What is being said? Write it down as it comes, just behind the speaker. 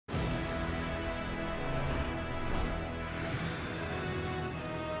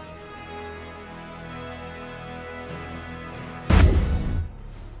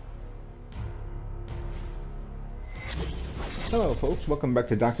Hello folks, welcome back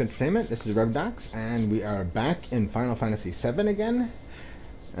to Doc's Entertainment. This is RevDocs, and we are back in Final Fantasy VII again.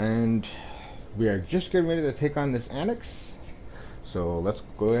 And we are just getting ready to take on this annex. So let's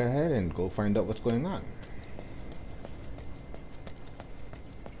go ahead and go find out what's going on.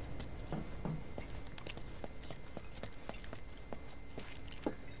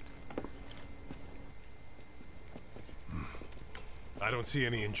 I don't see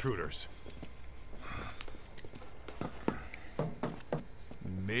any intruders.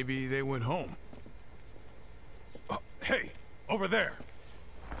 Maybe they went home. Oh, hey, over there!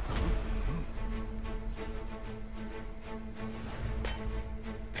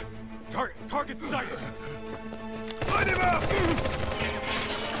 Target sighted! Light him up!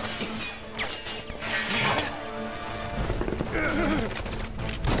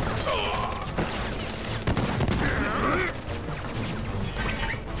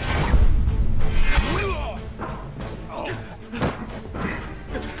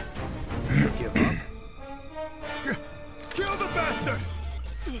 Give up. Kill the bastard!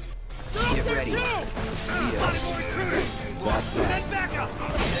 Get ready. See ya. That's that. Send backup!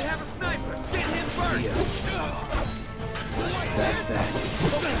 They have a sniper! Get him first! See ya. That's that.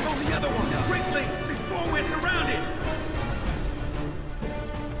 Focus on the other one! Quickly! Before we're surrounded!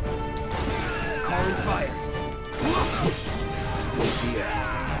 Calling fire. See ya.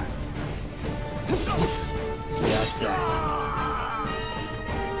 That's that.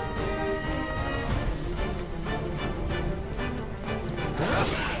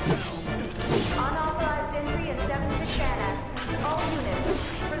 Unauthorized entry in 76 Annex. All units,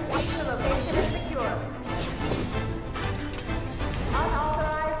 proceed to location and secure.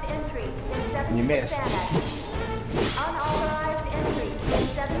 Unauthorized entry in 76 You missed. Annex. Unauthorized entry in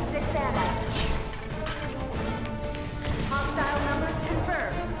 76 Annex. Hostile numbers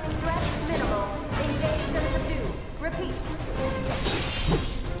confirmed. Threat minimal. Engage and subdue. Repeat.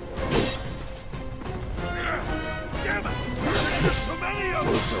 Damn it! There's so many of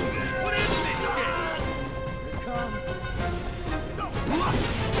them! What is this shit? Here comes.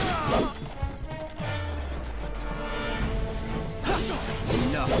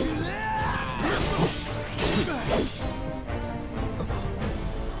 Enough.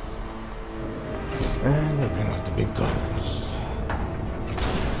 And they bring out the big guns.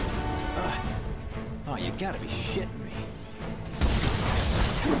 Oh, you gotta be shitting me.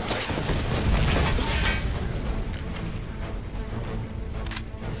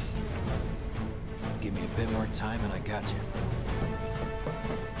 Give me a bit more time and I got you.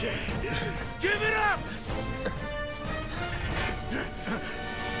 Give it up!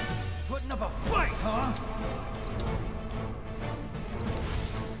 Putting up a fight, huh?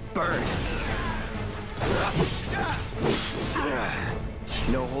 Burn.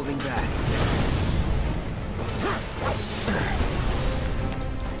 No holding back.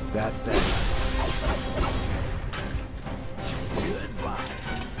 That's that. Goodbye.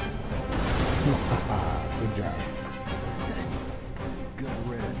 Good job. Good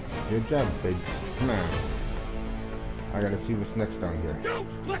riddance. Good job, Biggs. Come on. I gotta see what's next down here.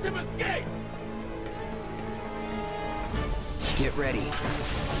 Don't let him escape! Get ready.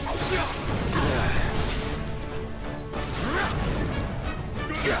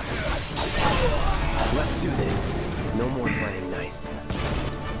 Let's do this. No more playing nice.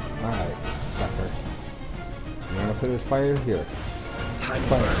 Alright, sucker. You wanna put his fire here? Time to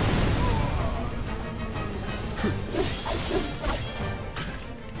Fire. burn.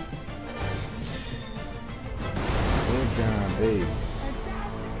 Good job, babe.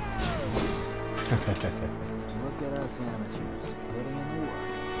 Look at us amateurs, putting in the work.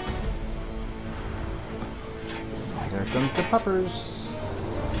 Here comes the puppers.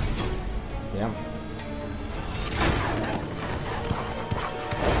 Yep.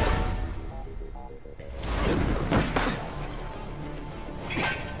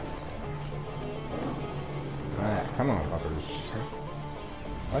 Alright, come on, puppers.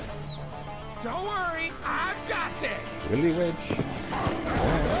 What? Don't worry, I've got this! Really, Witch?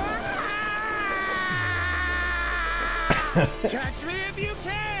 Catch me if you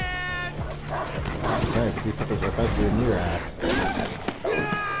can! Okay, these puppers are about to be in your ass.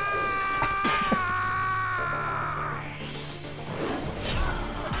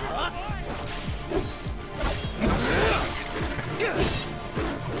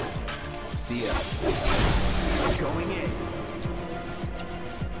 See ya. Going in.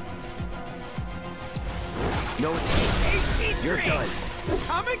 No escape. You're done.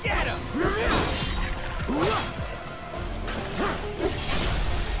 Come and get him!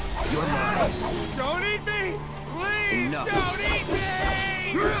 You're mine. Don't eat me! Please Enough. don't eat me!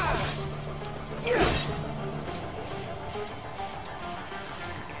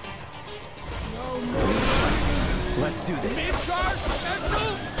 Let's do this. Mid-charge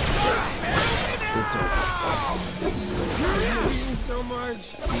potential? It's over. So much.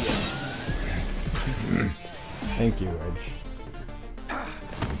 Thank you, Edge.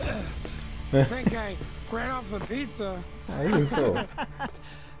 I think I ran off the pizza. I think so.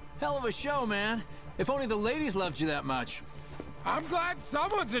 Hell of a show, man. If only the ladies loved you that much. I'm glad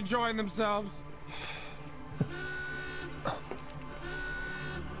someone's enjoying themselves.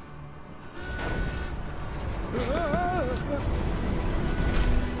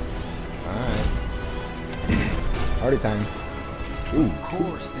 Alright. Party time. Ooh. Of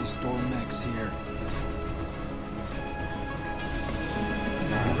course they store mechs here.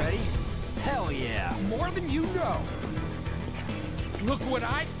 You ready? Hell yeah. More than you know. Look what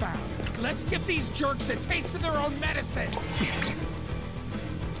I found. Let's give these jerks a taste of their own medicine.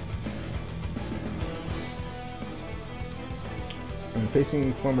 When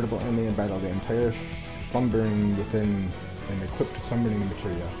facing formidable enemy in battle, the entire slumbering within an equipped summoning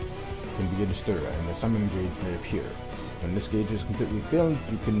material can begin to stir, and the summon gauge may appear. When this gauge is completely filled,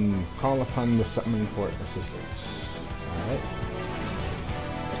 you can call upon the summon for assistance. Alright.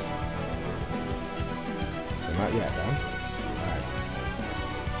 So not yet, though. Alright.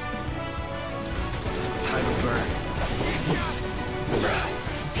 Time to burn.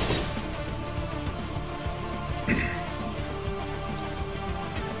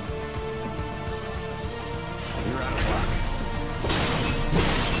 You're out of luck.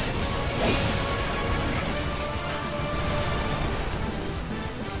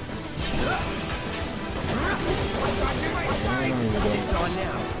 It's on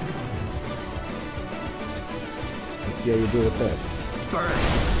now. Let's see how you do with this. Burn.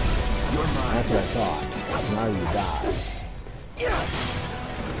 You're mine. That's what I thought. Now you die.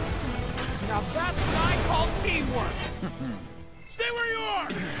 Now that's what I call teamwork. Stay where you are.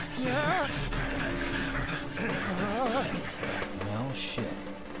 Well, shit.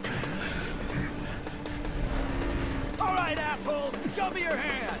 All right, assholes, show me your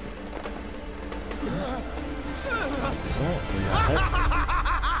hands.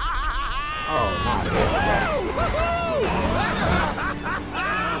 Oh, not it.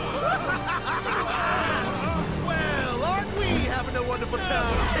 Well, aren't we having a wonderful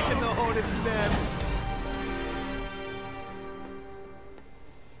time kicking the hornet's nest?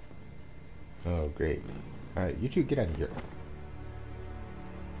 Oh, great. Alright, you two get out of here.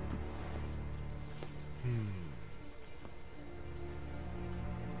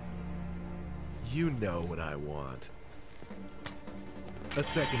 You know what I want. A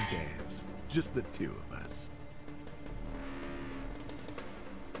second dance. Just the two of us.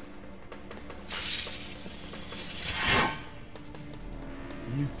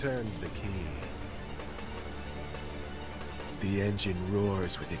 You turned the key. The engine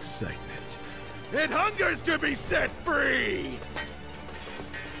roars with excitement. It hungers to be set free!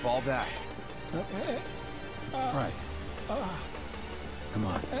 Fall back. Right. Come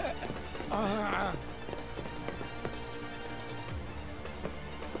on.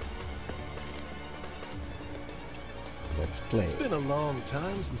 Let's play. It's been a long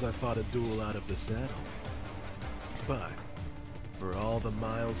time since I fought a duel out of the saddle. But, for all the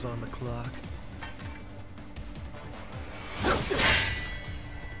miles on the clock,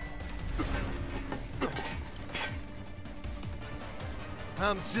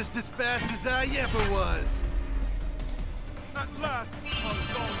 I'm just as fast as I ever was. At last, how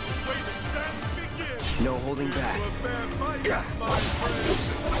long the waiting dance begins. No holding back. A fair fight, my friend.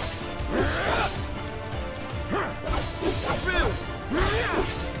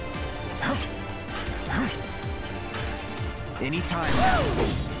 Anytime now.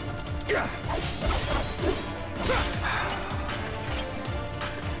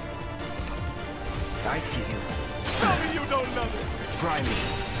 I see you. Tell me you don't love it. Try me.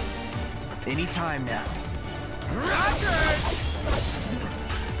 Anytime now.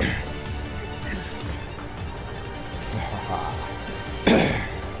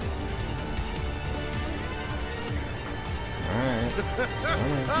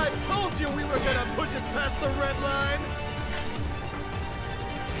 I told you we were gonna push it past the red line.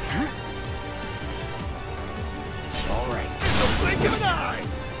 All right. The blink of an eye.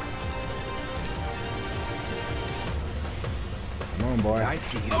 Come on, boy. I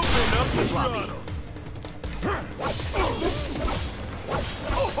see you. Open up the Lobby. throttle.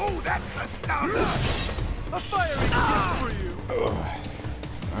 Oh, that's the starter. A fiery gift for you.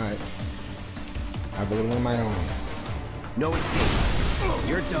 Alright. I have a little of my own. No escape.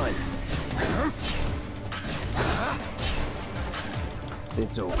 You're done.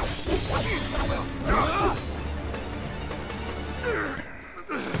 It's over.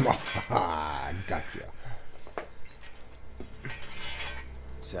 Gotcha.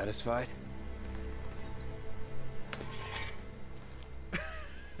 Satisfied?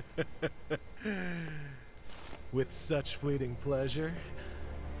 With such fleeting pleasure?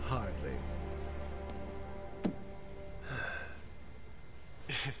 Hardly.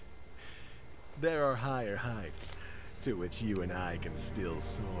 There are higher heights to which you and I can still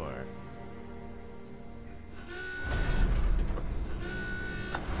soar.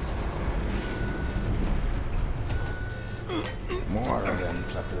 More of them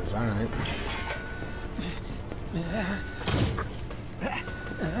suckers, alright.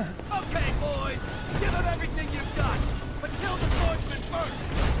 Okay, boys! Give them everything you've got! But kill the swordsman first!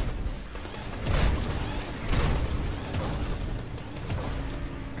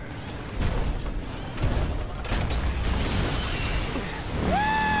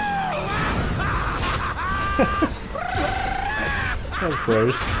 Of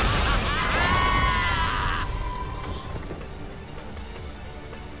course.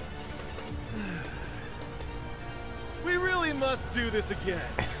 We really must do this again.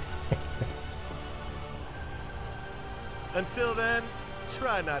 Until then,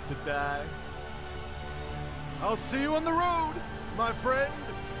 try not to die. I'll see you on the road, my friend.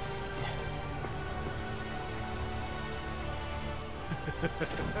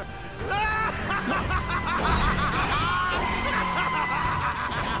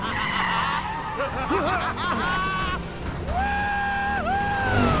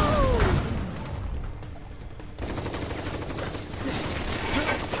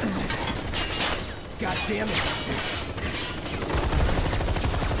 God damn it!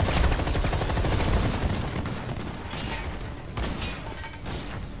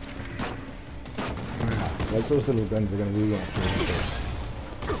 Like those little guns are gonna be on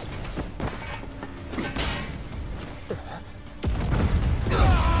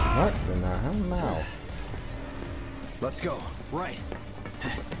What the hell now? Let's go. Right.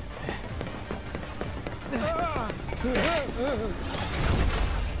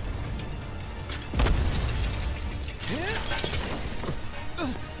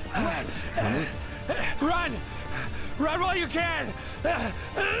 Run! Run while you can! Come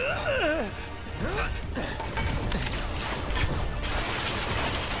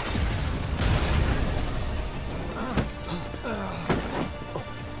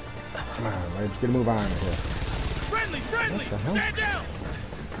on, let's get a move on here. Friendly! Friendly! What the hell? Stand down!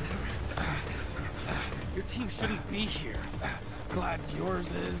 Your team shouldn't be here. Glad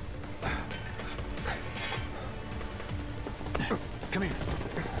yours is. Come here.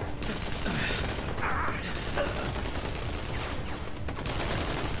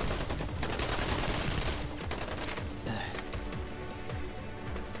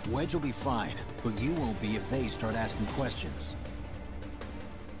 Wedge will be fine, but you won't be if they start asking questions.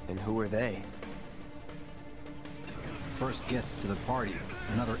 And who are they? First guests to the party,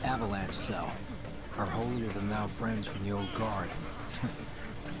 another avalanche cell. Our holier-than-thou friends from the old guard.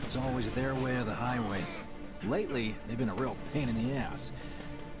 It's always their way or the highway. Lately, they've been a real pain in the ass.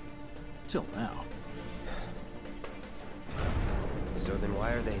 Till now. So then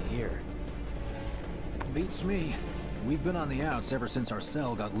why are they here? Beats me. We've been on the outs ever since our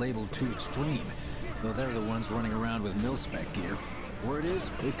cell got labeled too extreme. Though they're the ones running around with mil-spec gear. Word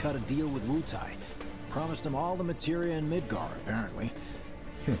is, they cut a deal with Wutai. Promised them all the materia in Midgar, apparently.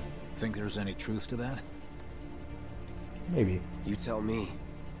 Think there's any truth to that? Maybe. You tell me.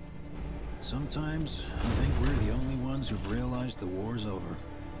 Sometimes, I think we're the only ones who've realized the war's over.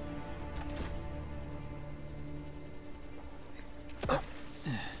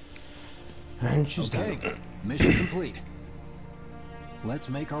 And she's Okay, done. mission complete. Let's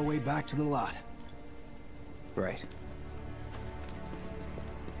make our way back to the lot. Right.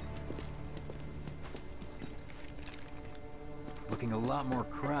 Looking a lot more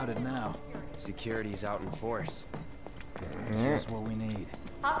crowded now. Security's out in force. Here's what we need.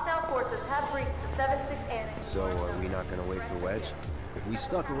 Hostile forces have breached the 7-6 annex. So are we not gonna wait for Wedge? If we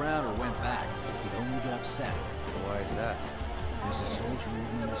stuck around or went back, he'd only get upset. Why is that? There's a soldier who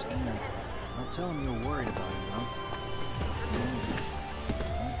wouldn't understand. I'll tell him you're worried about him, though.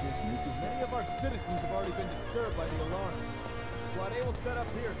 Many of our citizens have already been disturbed by the alarm. Squad A will set up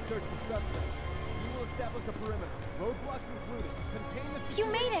here, search for suspects. We will establish a perimeter, roadblocks included. Contain the You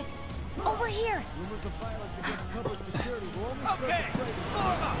made it! Over here! rumors of violence against public security will only serve Okay! to trade.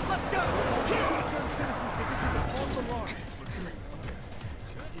 Form up! Let's go!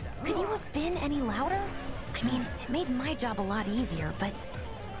 Could you have been any louder? I mean, it made my job a lot easier, but...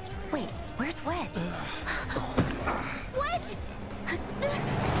 Wait, where's Wedge? Wedge!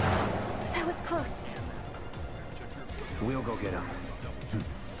 That was close. We'll go get him.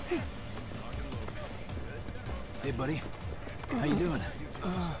 Hey, buddy. How you doing?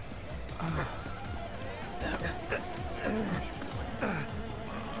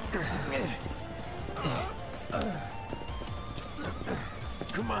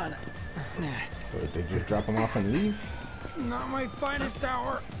 Come on. Did they just drop him off and leave? Not my finest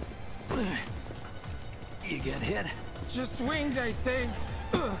hour. You get hit? Just swinged, I think.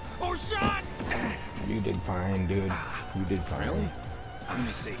 Oh, shot! You did fine, dude. You did fine. Really? Let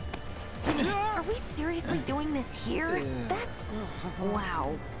me see. Are we seriously doing this here? That's...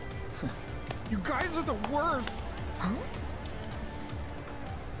 wow. You guys are the worst. Huh?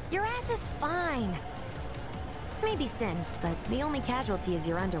 Your ass is fine. Maybe singed, but the only casualty is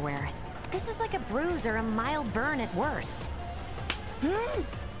your underwear. This is like a bruise or a mild burn at worst.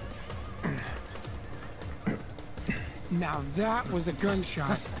 Now that was a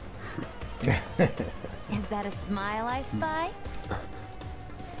gunshot. Is that a smile I spy?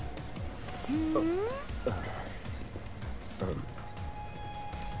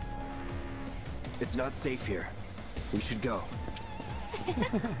 It's not safe here. We should go.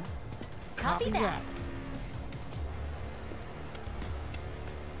 Copy that.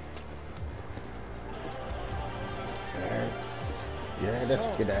 Yeah, let's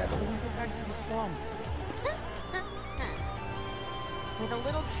get out of here. Get back to the slums. With a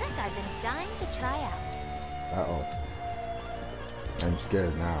little trick I've been dying to try out. Uh-oh. I'm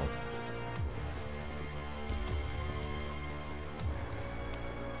scared now.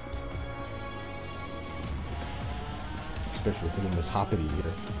 Especially with him this hoppity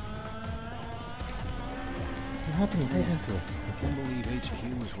here. What happened right into it? I can't believe HQ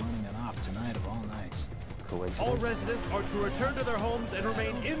was running an op tonight of all nights. Coincidence? All residents are to return to their homes and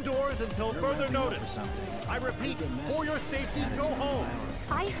remain indoors until further notice. I repeat, for your safety, go home.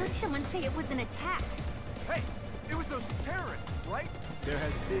 I heard someone say it was an attack. Hey, it was those terrorists, right? There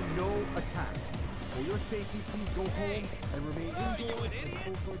has been no attack. For your safety, please go home and remain indoors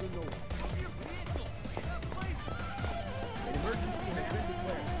until further notice. An emergency has been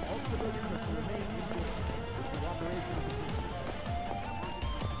declared. All civilians are to remain indoors. With cooperation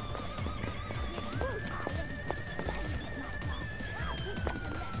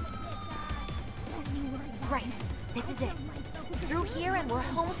Right, this is it. Through here and we're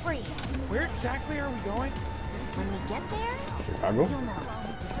home free. Where exactly are we going? When we get there, Chicago? You'll know.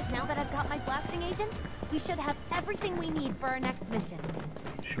 But now that I've got my blasting agent, we should have everything we need for our next mission.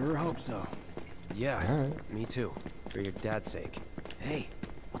 Sure hope so. Yeah, Alright. me too. For your dad's sake. Hey,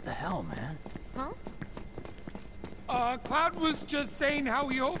 what the hell, man? huh? Cloud was just saying how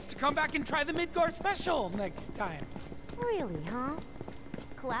he hopes to come back and try the Midgard special next time. Really, huh?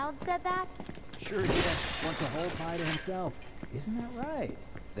 Cloud said that? Sure, yes. Wants a whole pie to himself. Isn't that right?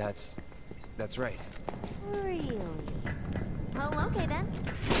 That's right. Really? Well, okay then.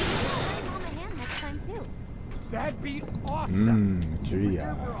 I'll Mom a hand next time too. That'd be awesome.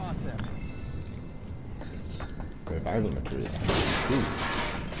 Materia. Super awesome. Revival material. Ooh.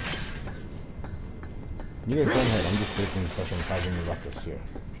 You guys go ahead, I'm just taking stuff and causing a ruckus here.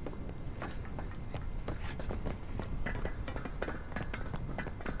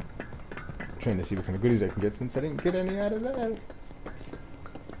 Trying to see what kind of goodies I can get since I didn't get any out of that.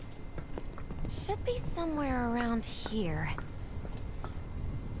 Should be somewhere around here.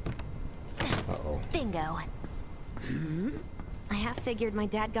 Uh-oh. Bingo. I half figured my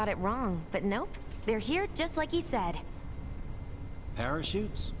dad got it wrong, but nope. They're here just like he said.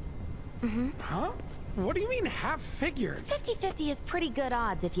 Parachutes? Huh? What do you mean half figured? 50-50 is pretty good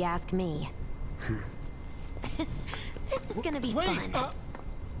odds if you ask me. This is gonna be fun.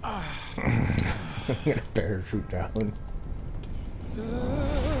 Parachute down.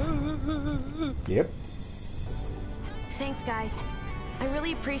 Yep. Thanks, guys. I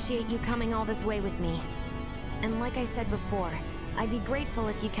really appreciate you coming all this way with me. And like I said before, I'd be grateful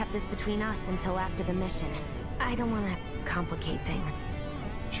if you kept this between us until after the mission. I don't want to complicate things.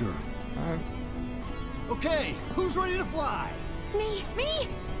 Sure. Okay, who's ready to fly? Me!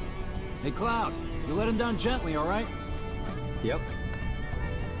 Hey, Cloud, you let him down gently, all right? Yep.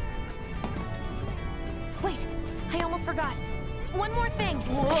 Wait, I almost forgot. One more thing.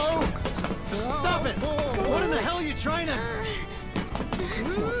 Whoa! Stop it! What in the hell are you trying to...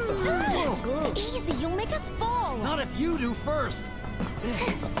 Easy, you'll make us fall. Not if you do first.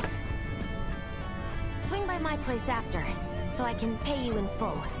 Swing by my place after, so I can pay you in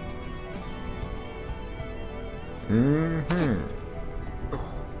full.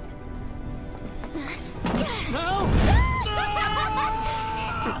 No!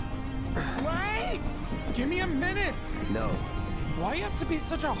 Wait! Give me a minute! No, Why you have to be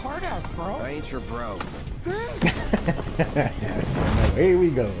such a hard ass, bro? I ain't your bro. Away we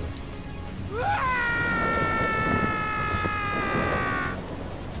go.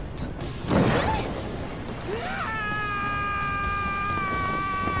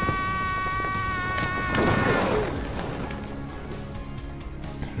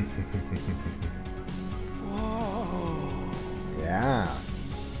 Whoa. Yeah.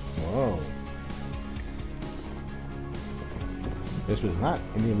 Whoa. This was not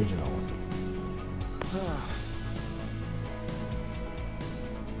in the original.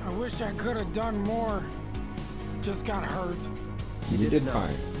 I wish I could have done more. Just got hurt. You did enough.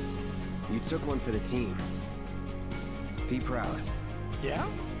 fine. You took one for the team. Be proud. Yeah?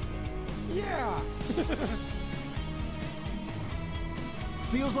 Yeah.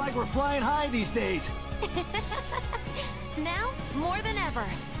 Feels like we're flying high these days. Now, more than ever.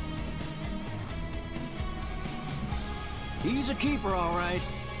 He's a keeper, all right.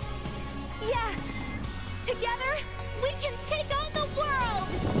 Yeah! Together, we can take on the world!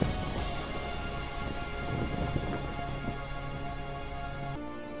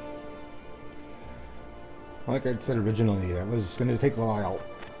 Like I said originally, that was going to take a while.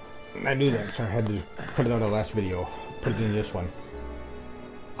 I knew that, so I had to put it on the last video. Put it in this one.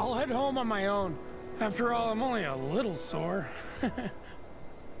 I'll head home on my own. After all, I'm only a little sore.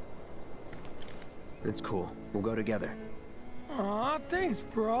 It's cool. We'll go together. Aw, thanks,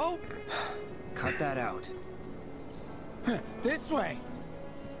 bro. Cut that out. This way.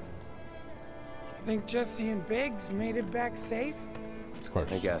 Think Jesse and Biggs made it back safe? Of course.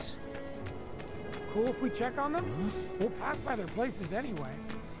 I guess. Cool if we check on them? We'll pass by their places anyway.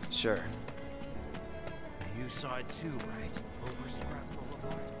 Sure. You saw it too, right? Over Scrap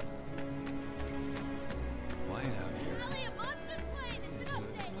Boulevard. Quiet out here. Really, a monster plane has been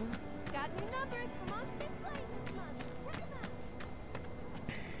updated. Got new numbers for Monster Plane this month. Check them out.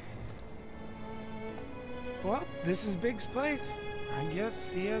 Well, this is Biggs' place. I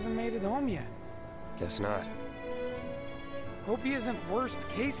guess he hasn't made it home yet. Guess not. Hope he isn't worst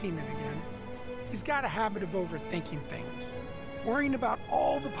casing it again. He's got a habit of overthinking things, worrying about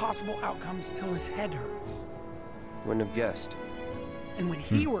all the possible outcomes till his head hurts. Wouldn't have guessed. And when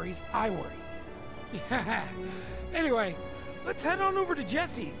he worries, I worry. Anyway, let's head on over to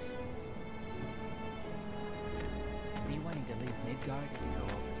Jesse's. Me wanting to leave Midgard in your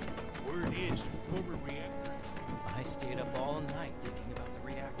office. Word is, former reactor. I stayed up all night thinking about the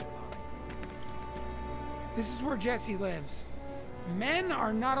reactor bombing. This is where Jesse lives. Men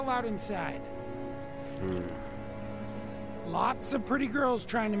are not allowed inside. Lots of pretty girls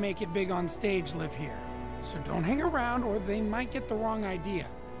trying to make it big on stage live here. So don't hang around or they might get the wrong idea.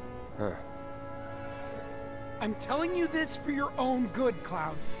 Huh. I'm telling you this for your own good,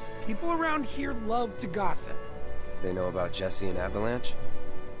 Cloud. People around here love to gossip. They know about Jesse and Avalanche?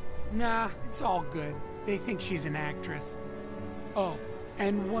 Nah, it's all good. They think she's an actress. Oh,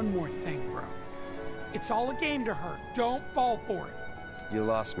 and one more thing, bro. It's all a game to her. Don't fall for it. You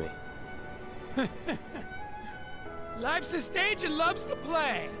lost me. Life's a stage and love's the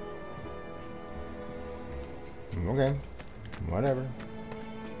play. Okay. Whatever.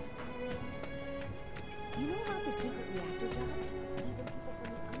 You know about the secret reactor jobs? Even people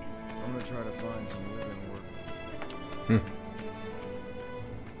from the underground. I'm gonna try to find some living work.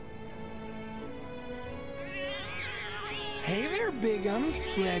 Hey there, Bigums,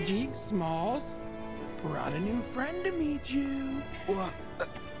 Reggie, Smalls. Brought a new friend to meet you.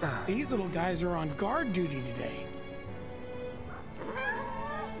 These little guys are on guard duty today.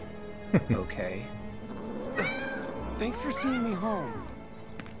 Okay. Thanks for seeing me home.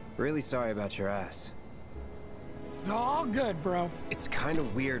 Really sorry about your ass. It's all good, bro. It's kind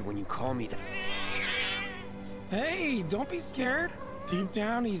of weird when you call me that. Hey, don't be scared. Deep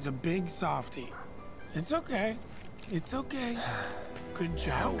down, he's a big softie. It's okay. It's okay. Good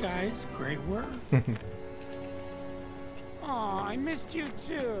job, guys. Great work. Aw, I missed you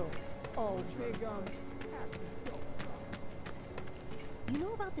too. Oh, Bigums. You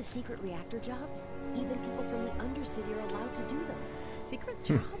know about the secret reactor jobs? Even people from the Undercity are allowed to do them. Secret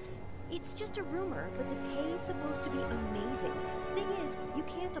jobs? It's just a rumor, but the pay is supposed to be amazing. Thing is, you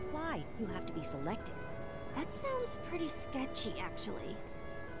can't apply. You have to be selected. That sounds pretty sketchy, actually.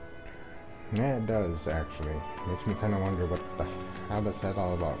 Yeah, it does, actually. Makes me kind of wonder how that's that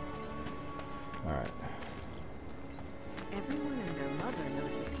all about. Alright. Everyone and their mother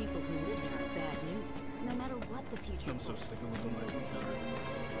knows the people who live here are bad news. No matter what the future holds. I'm so sick of looking like we got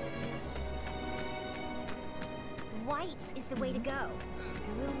White is the way to go.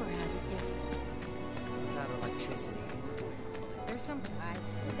 Rumor has it there's Without electricity. There's some vibes.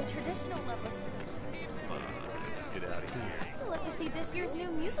 The traditional Loveless production. Let's get out of here. I'd still love to see this year's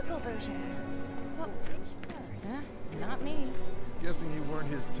new musical version. But which first? Not me. Guessing you weren't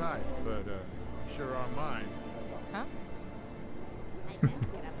his type, but sure are mine. Huh? I bet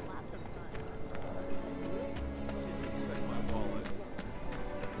we'd have lots of fun. Check my wallet.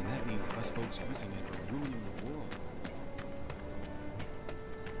 And that means us folks using it are ruining the world.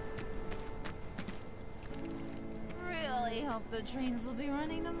 hope the trains will be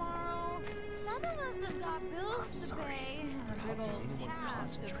running tomorrow. Some of us have got bills to pay. And a big old tab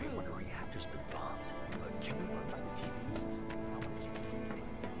to boot. When a reactor's been bombed? Can we run by the TVs?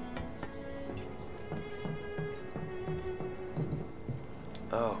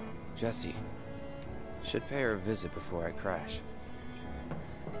 Oh, Jesse. Should pay her a visit before I crash.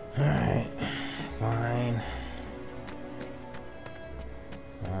 Alright, fine.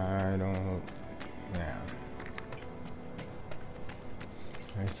 I don't... yeah.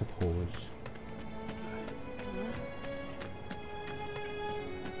 I suppose.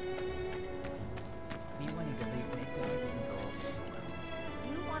 Me wanting to leave Midgar didn't go over so well.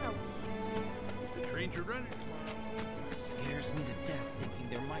 You wanna... The trains are running. Scares me to death thinking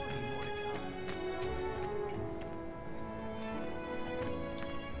there might be more to come.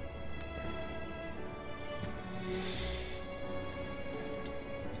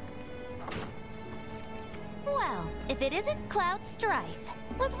 Well, if it isn't Cloud Strife.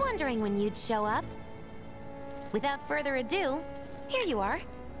 Was wondering when you'd show up. Without further ado, here you are.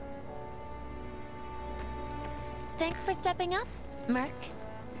 Thanks for stepping up, Merc.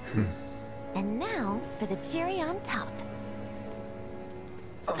 And now for the cherry on top.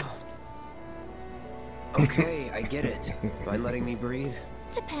 Okay, I get it. Mind letting me breathe?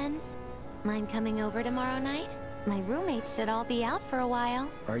 Depends. Mind coming over tomorrow night? My roommates should all be out for a while.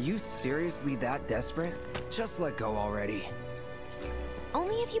 Are you seriously that desperate? Just let go already.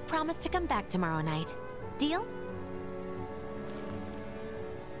 Only if you promise to come back tomorrow night. Deal?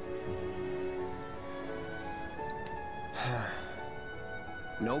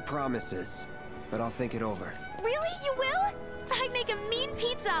 No promises, but I'll think it over. Really? You will? I make a mean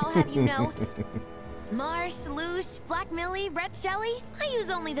pizza, I'll have you know. Marsh, Loosh, Black Millie, Red Shelly. I use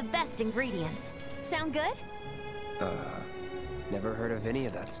only the best ingredients. Sound good? Never heard of any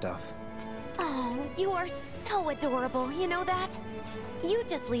of that stuff. Oh, you are so adorable, you know that? You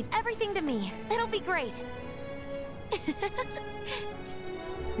just leave everything to me. It'll be great.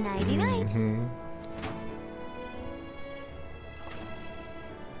 Nighty-night.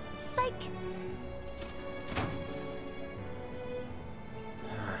 Psych.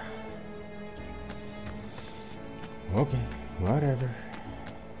 Okay, whatever.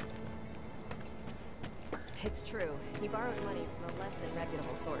 It's true. He borrowed money from a less than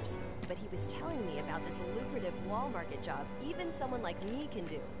reputable source. But he was telling me about this lucrative wall market job even someone like me can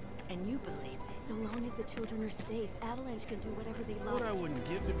do. And you believed it. So long as the children are safe, Avalanche can do whatever they love. What I wouldn't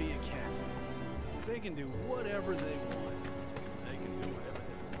give to be a cat. They can do whatever they want. They can do whatever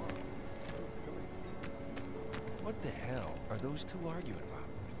they want. What the hell are those two arguing about?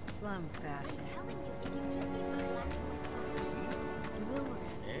 Slum fashion.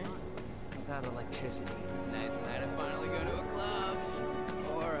 Without electricity, it's a nice night to finally go to a club.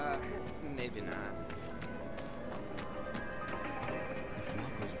 Or, maybe not. If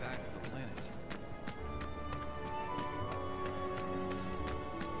Mako's back for the planet.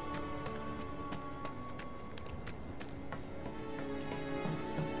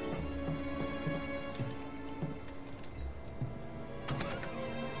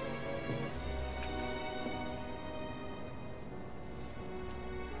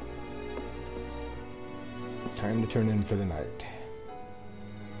 Time to turn in for the night.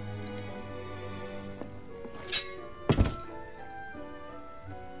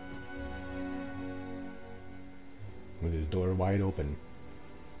 With his door wide open.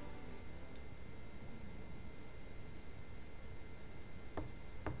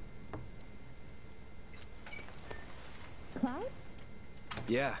 Cloud?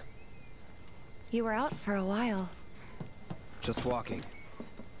 Yeah, You were out for a while. just walking.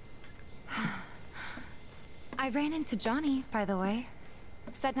 I ran into Johnny, by the way.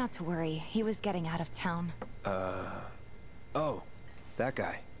 Said not to worry. He was getting out of town. Oh, that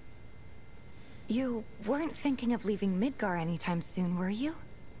guy. You weren't thinking of leaving Midgar anytime soon, were you?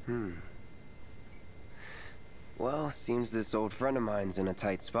 Well, seems this old friend of mine's in a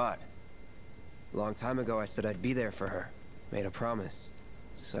tight spot. A long time ago I said I'd be there for her. Made a promise.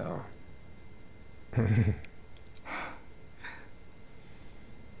 So...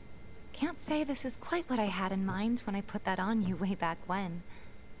 Can't say this is quite what I had in mind when I put that on you way back when.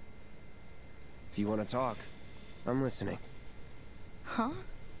 if you want to talk, I'm listening. Huh?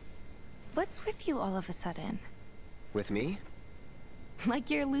 What's with you all of a sudden? With me? Like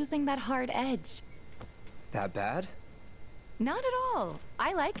you're losing that hard edge. That bad? Not at all.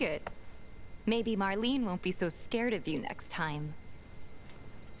 I like it. Maybe Marlene won't be so scared of you next time.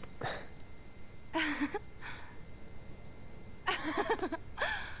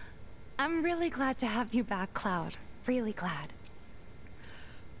 I'm really glad to have you back, Cloud. Really glad.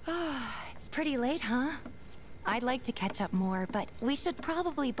 Oh, it's pretty late, huh? I'd like to catch up more, but we should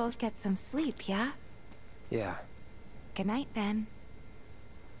probably both get some sleep, yeah? Yeah. Good night, then.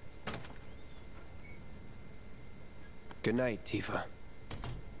 Good night, Tifa.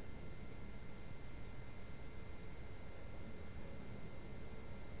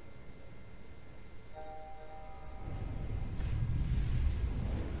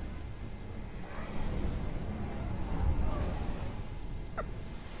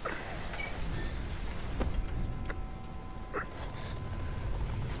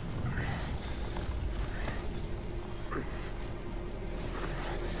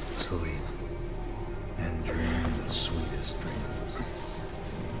 Sleep and dream the sweetest dreams.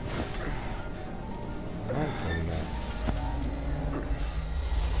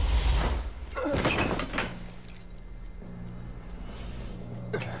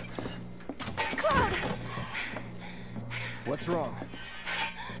 Cloud! What's wrong?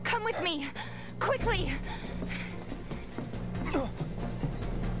 Come with me! Quickly!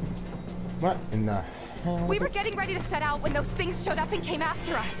 What in the hell? We were getting ready to set out when those things showed up and came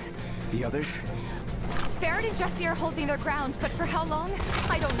after us. The others? Barrett and Jesse are holding their ground, but for how long?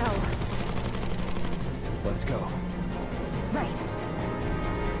 I don't know. Let's go. Right.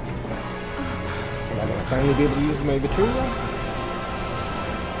 Am I gonna finally be able to use my material?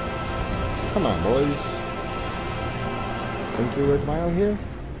 Come on, boys. Think you're worthwhile here?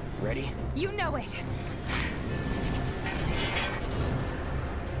 Ready? You know it.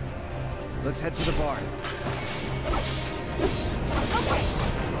 Let's head for the barn.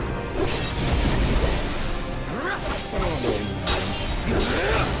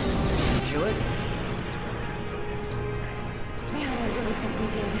 Kill it? Man, I really hope we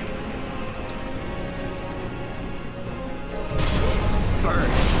did. Burn.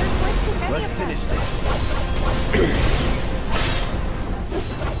 There's way too many Let's of them. finish this.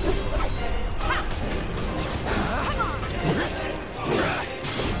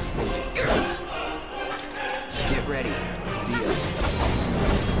 Get ready. See ya.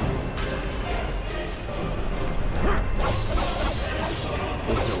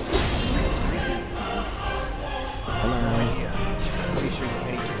 It's over. No idea. Pretty sure you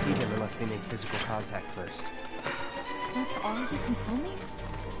can't even see them unless they make physical contact first. That's all you can tell me?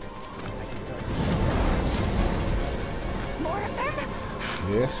 I can tell you. More of them?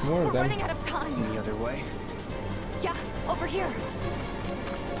 Yes, more of We're them. running out of time. Any other way? Yeah, over here.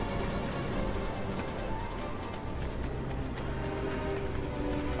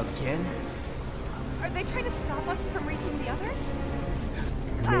 Again? Are they trying to stop us from reaching the others?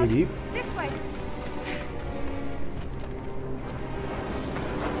 Maybe. This way.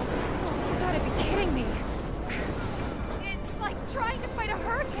 You gotta be kidding me. It's like trying to fight a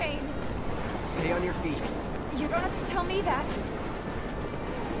hurricane. Stay on your feet. You don't have to tell me that.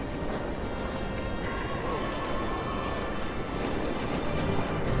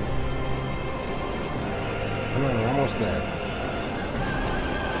 Come on, we're almost there.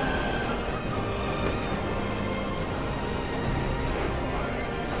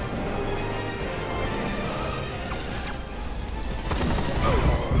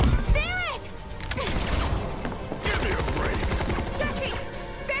 Barrett! Give me a break! Jesse!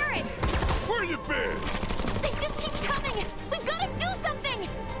 Barrett! Where you been? They just keep coming! We've gotta do something!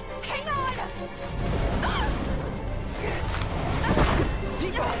 Hang on!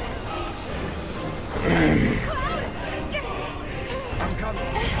 Cloud! I'm coming.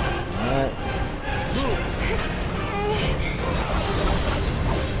 Alright.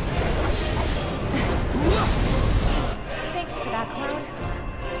 Thanks for that, Cloud.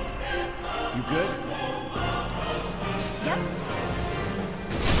 You good? Yep.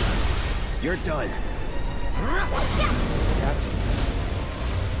 You're done. Tapped.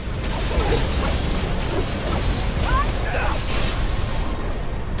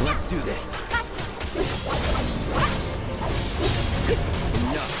 Let's do this.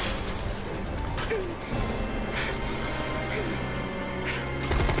 Enough.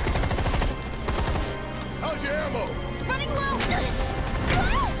 How's your ammo? Running low!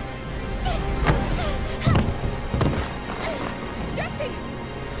 Jesse!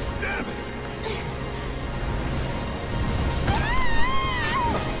 Damn it!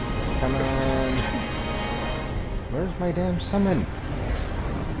 Come on. Where's my damn summon?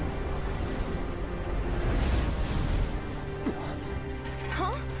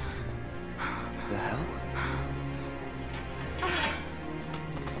 Huh? The hell?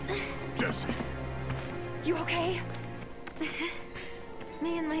 Jesse! You okay?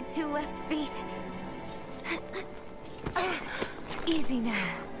 Me and my two left feet. Easy now.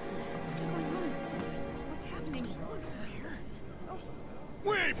 What's going on? What's happening?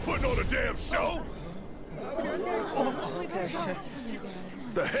 We ain't putting on a damn show!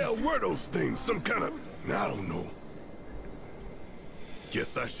 The hell were those things? Some kind of... I don't know.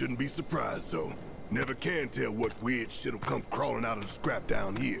 Guess I shouldn't be surprised, though. Never can tell what weird shit'll come crawling out of the scrap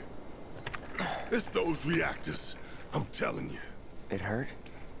down here. It's those reactors. I'm telling you. It hurt?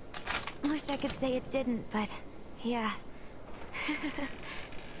 Wish I could say it didn't, but yeah.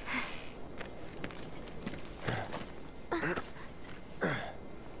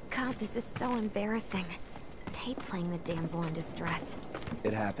 God, this is so embarrassing. I hate playing the damsel in distress.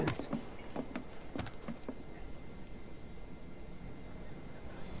 It happens.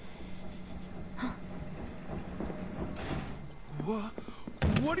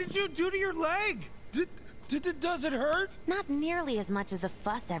 What did you do to your leg? Does it hurt? Not nearly as much as the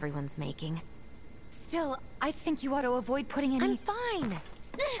fuss everyone's making. Still, I think you ought to avoid putting any... I'm fine.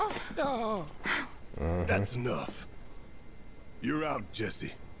 Oh. That's enough. You're out,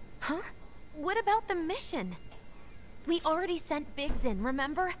 Jesse. Huh? What about the mission? We already sent Biggs in,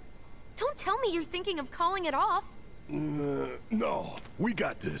 remember? Don't tell me you're thinking of calling it off. No, we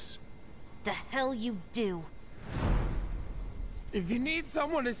got this. The hell you do. If you need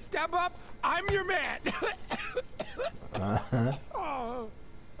someone to step up, I'm your man.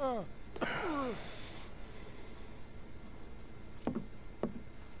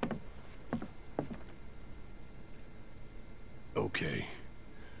 Okay,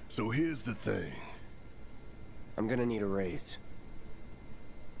 so here's the thing. I'm gonna need a raise.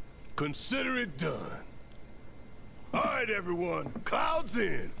 Consider it done. All right, everyone, clouds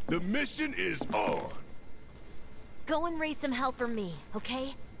in. The mission is on. Go and raise some hell for me,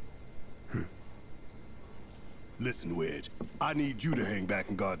 okay? Listen, Wedge, I need you to hang back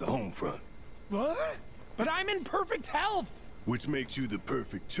and guard the home front. What? But I'm in perfect health. Which makes you the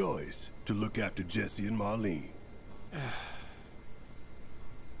perfect choice to look after Jesse and Marlene.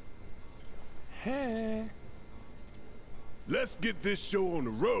 Hey. Let's get this show on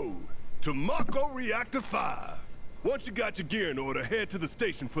the road to Mako Reactor 5. Once you got your gear in order, head to the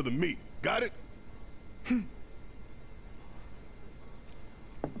station for the meet. Got it?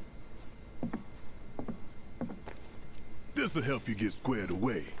 This'll help you get squared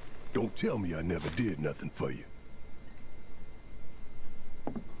away. Don't tell me I never did nothing for you.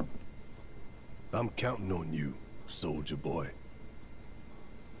 I'm counting on you, soldier boy.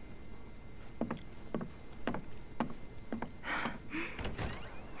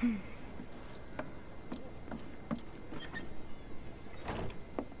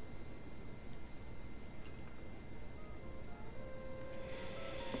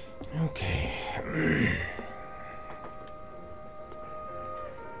 Okay.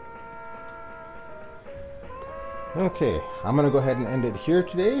 Okay, I'm gonna go ahead and end it here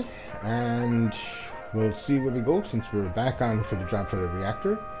today, and we'll see where we go since we're back on for the job for the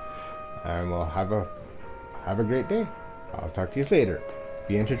reactor, and we'll have a great day. I'll talk to you later.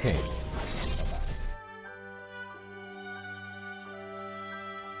 Be entertained.